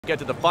Get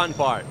to the fun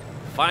part,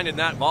 finding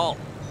that vault.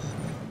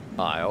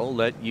 I'll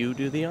let you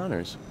do the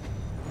honors.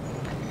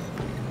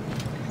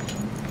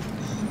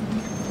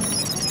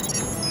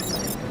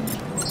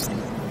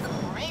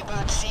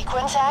 Reboot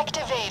sequence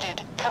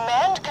activated.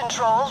 Command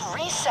controls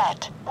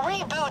reset.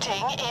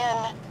 Rebooting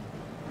in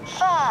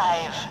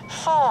 5,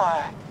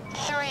 4,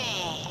 3,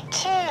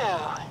 2.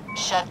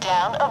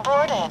 Shutdown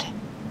aborted.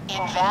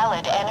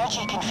 Invalid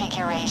energy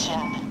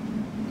configuration.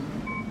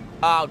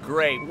 Oh,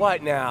 great.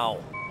 What now?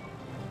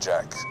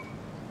 Jack,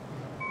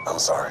 I'm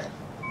sorry.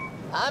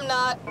 I'm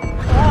not.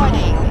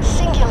 Warning,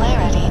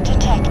 singularity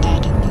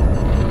detected.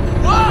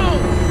 Whoa!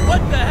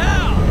 What the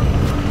hell?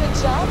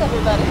 Good job,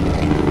 everybody.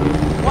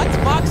 What's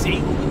Moxie?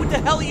 What the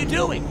hell are you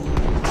doing?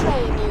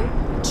 Playing you,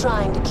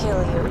 trying to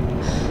kill you.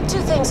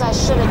 Two things I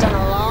should have done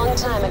a long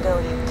time ago,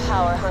 you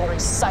power-hungry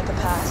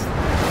psychopath.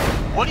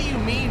 What do you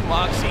mean,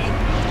 Moxie?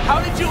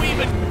 How did you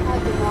even...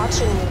 I've been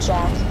watching you,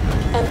 Jack.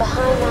 And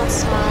behind that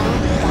smile,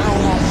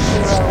 behind that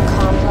hero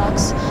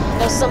complex,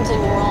 there's something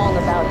wrong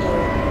about you.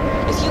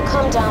 If you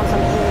come down from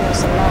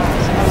Helios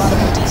alive, a lot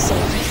of decent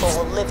people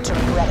will live to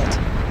regret it.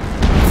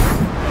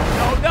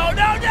 No, no,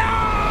 no, no!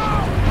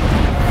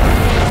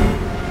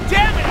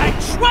 Damn it, I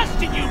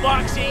trusted you,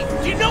 Moxie!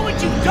 Do you know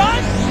what you've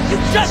done? You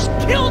just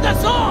killed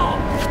us all!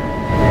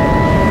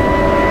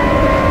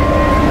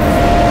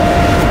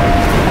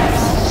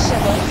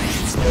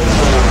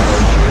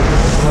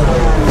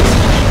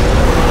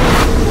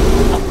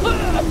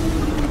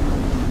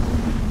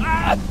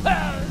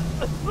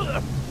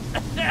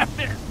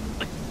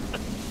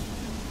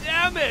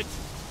 Damn it!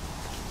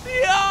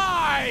 The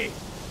eye!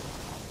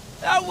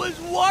 That was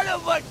one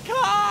of a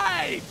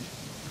kind!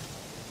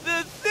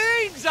 The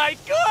things I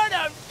could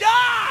have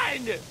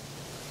done!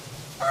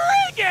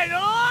 Friggin'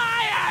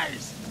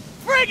 liars!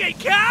 Friggin'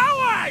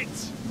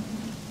 cowards!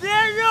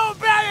 They're no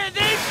better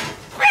than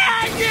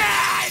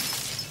bandits!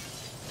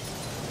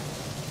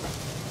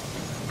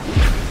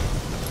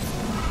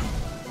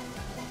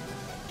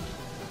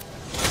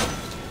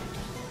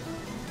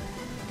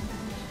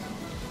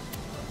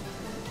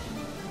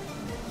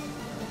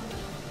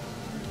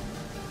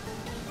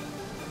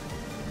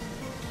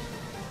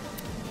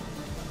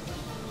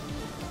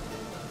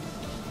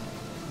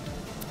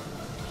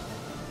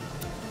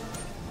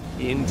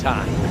 In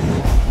time.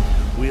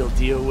 We'll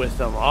deal with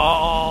them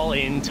all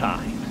in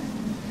time.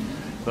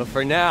 But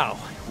for now,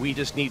 we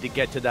just need to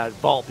get to that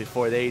vault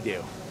before they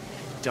do.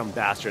 Dumb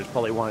bastards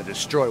probably want to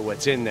destroy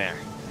what's in there.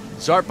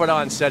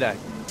 Zarpedon said a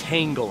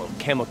tangle of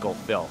chemical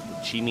filth.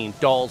 Did she mean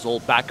Dahl's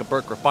old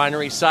Back-a-Burk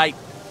refinery site?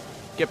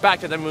 Get back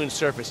to the moon's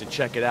surface and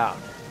check it out.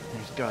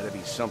 There's gotta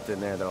be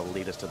something there that'll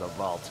lead us to the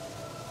vault.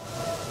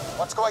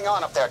 What's going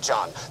on up there,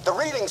 John? The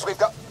readings we've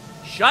got...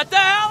 Shut the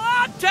hell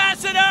up,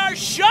 Tacitor!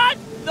 Shut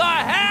the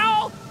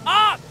hell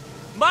up!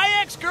 My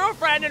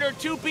ex-girlfriend and her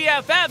two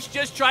BFFs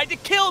just tried to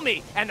kill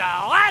me, and the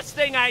last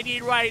thing I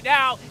need right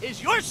now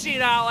is your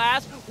senile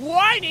ass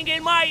whining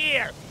in my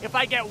ear. If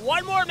I get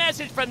one more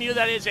message from you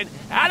that isn't,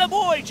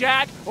 attaboy,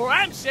 Jack, or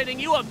I'm sending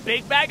you a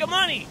big bag of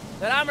money,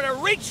 then I'm gonna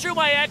reach through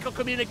my echo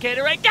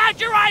communicator and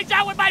gouge your eyes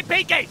out with my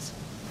pinkies!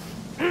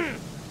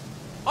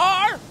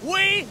 Are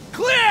we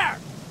clear?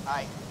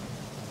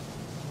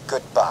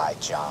 Goodbye,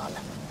 John.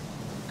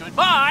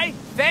 Goodbye.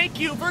 Thank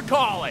you for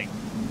calling.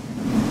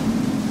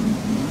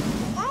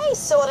 Hey,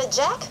 sorta,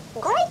 Jack.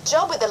 Great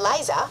job with the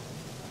laser.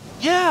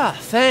 Yeah,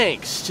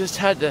 thanks. Just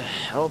had to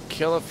help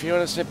kill a few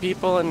innocent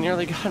people and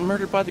nearly got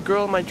murdered by the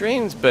girl in my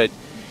dreams, but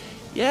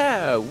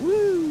yeah,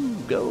 woo,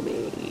 go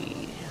me.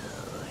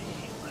 I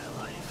hate my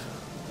life.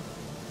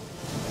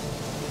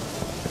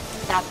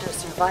 After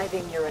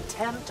surviving your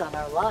attempt on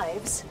our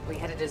lives, we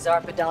headed to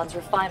Zarpedon's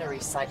refinery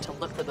site to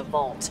look for the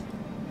vault.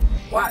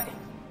 Why?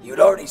 You'd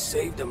already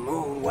saved the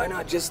moon, why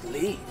not just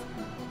leave?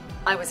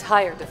 I was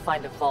hired to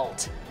find a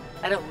vault.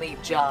 I don't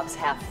leave jobs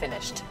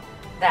half-finished.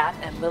 That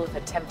and Lilith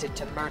attempted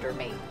to murder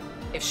me.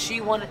 If she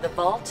wanted the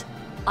vault,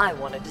 I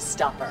wanted to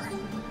stop her.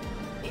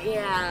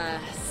 Yeah,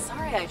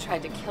 sorry I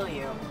tried to kill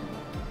you.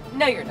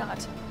 No, you're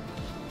not.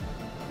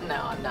 No,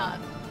 I'm not.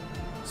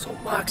 So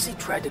Moxie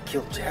tried to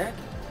kill Jack?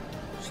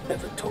 She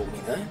never told me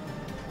that.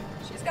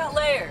 She's got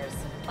layers,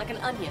 like an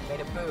onion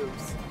made of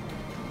boobs.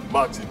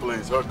 Moxie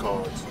plays her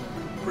cards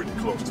pretty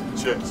close to the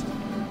chest.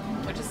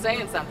 Which is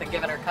saying something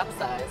given her cup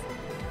size.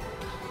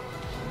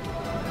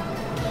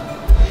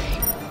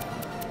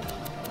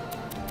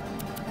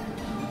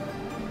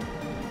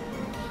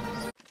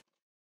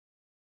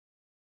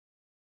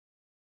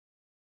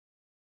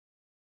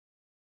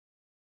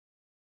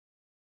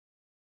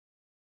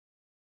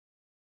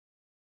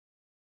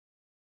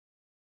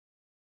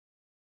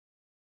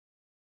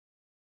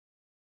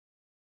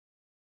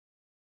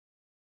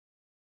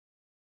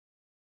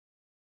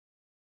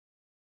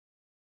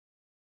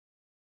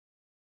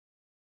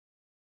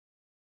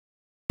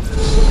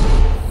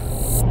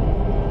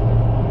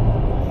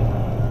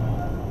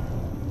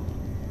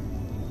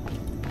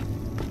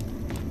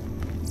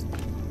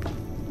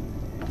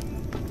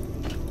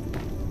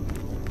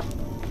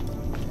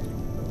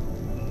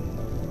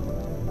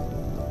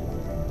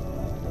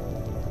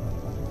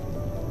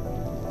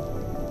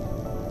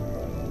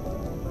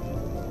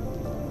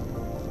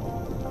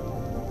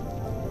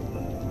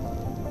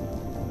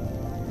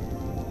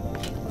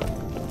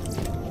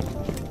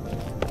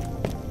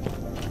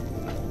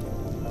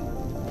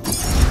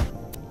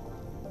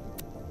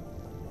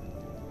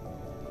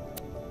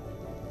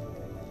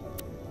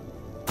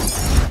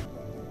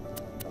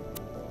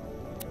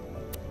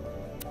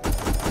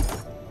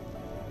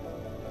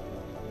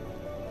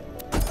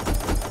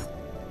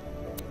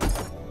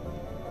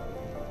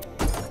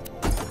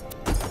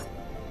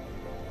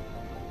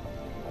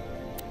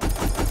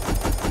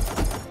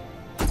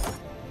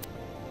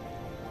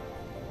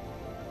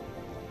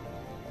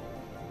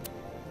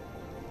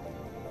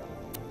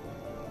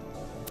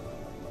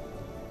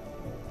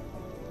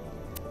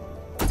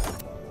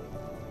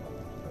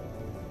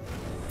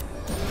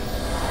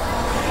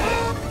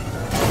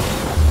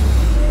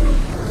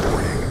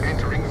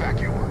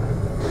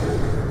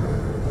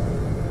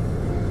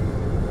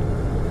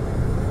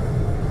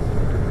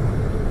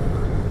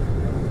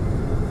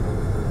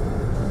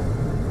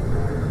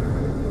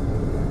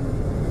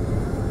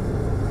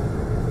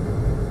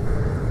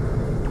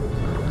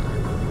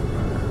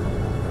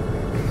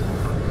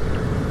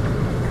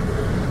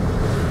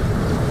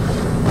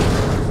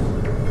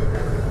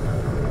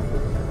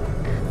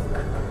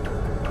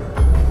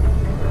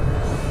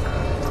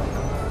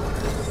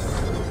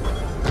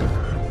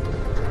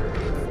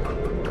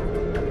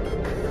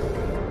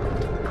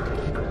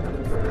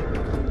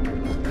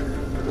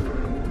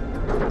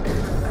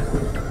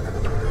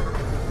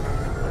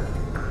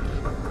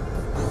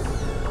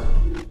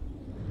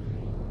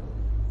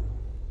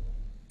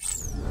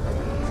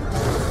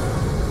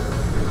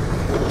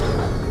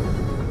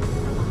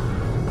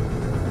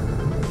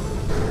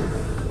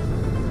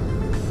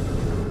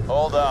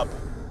 Hold up.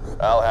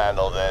 I'll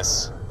handle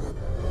this.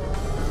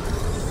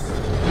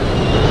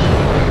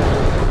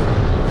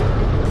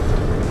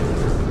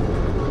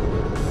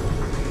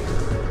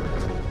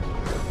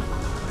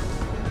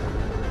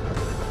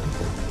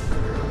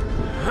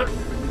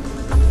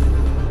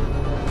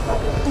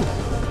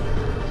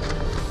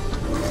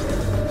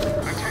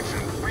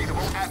 Attention,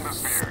 breathable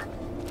atmosphere.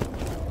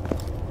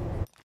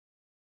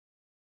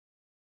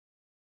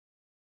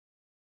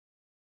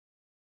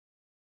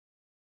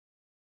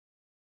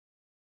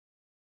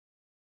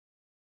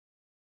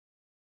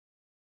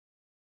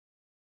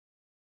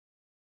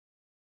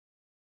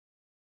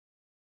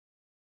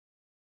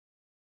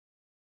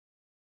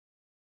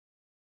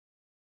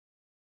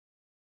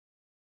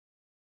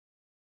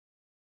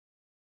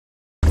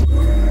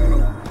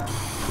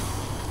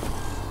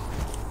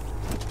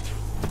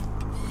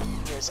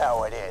 Here's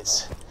how it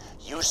is.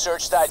 You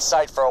search that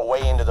site for a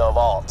way into the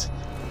vault.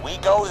 We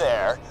go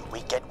there,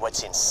 we get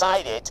what's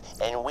inside it,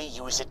 and we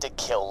use it to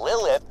kill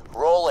Lilith,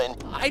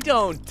 Roland. I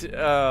don't,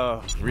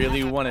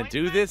 really want to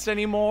do this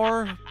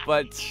anymore,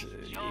 but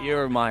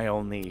you're my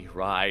only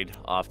ride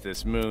off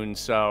this moon,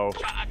 so...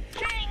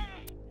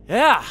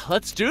 Yeah,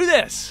 let's do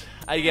this,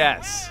 I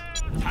guess.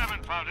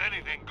 Haven't found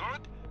anything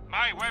good?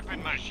 My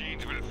weapon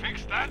machines will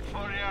fix that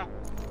for you.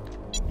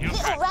 Little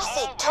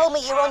Rafik told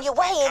me you're on your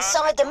way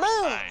inside the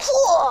moon.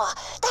 Whoa,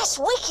 that's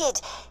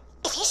wicked.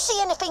 If you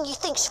see anything you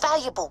think's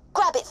valuable,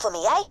 grab it for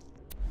me, eh?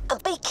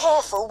 And be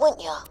careful,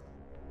 won't you?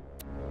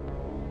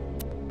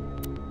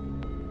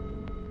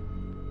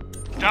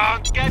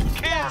 Don't get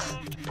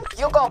killed!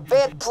 You got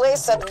bad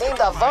place and need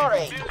a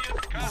worry.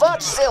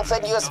 Watch self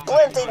and use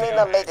plenty in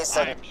the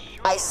medicine.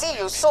 I see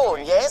you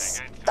soon,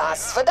 yes?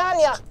 Das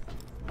Vidania.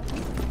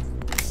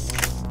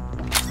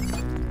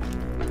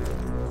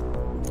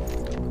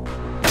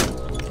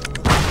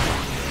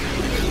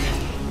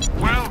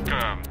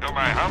 Welcome to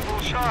my humble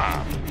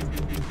shop.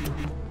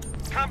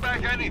 Come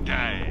back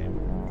anytime.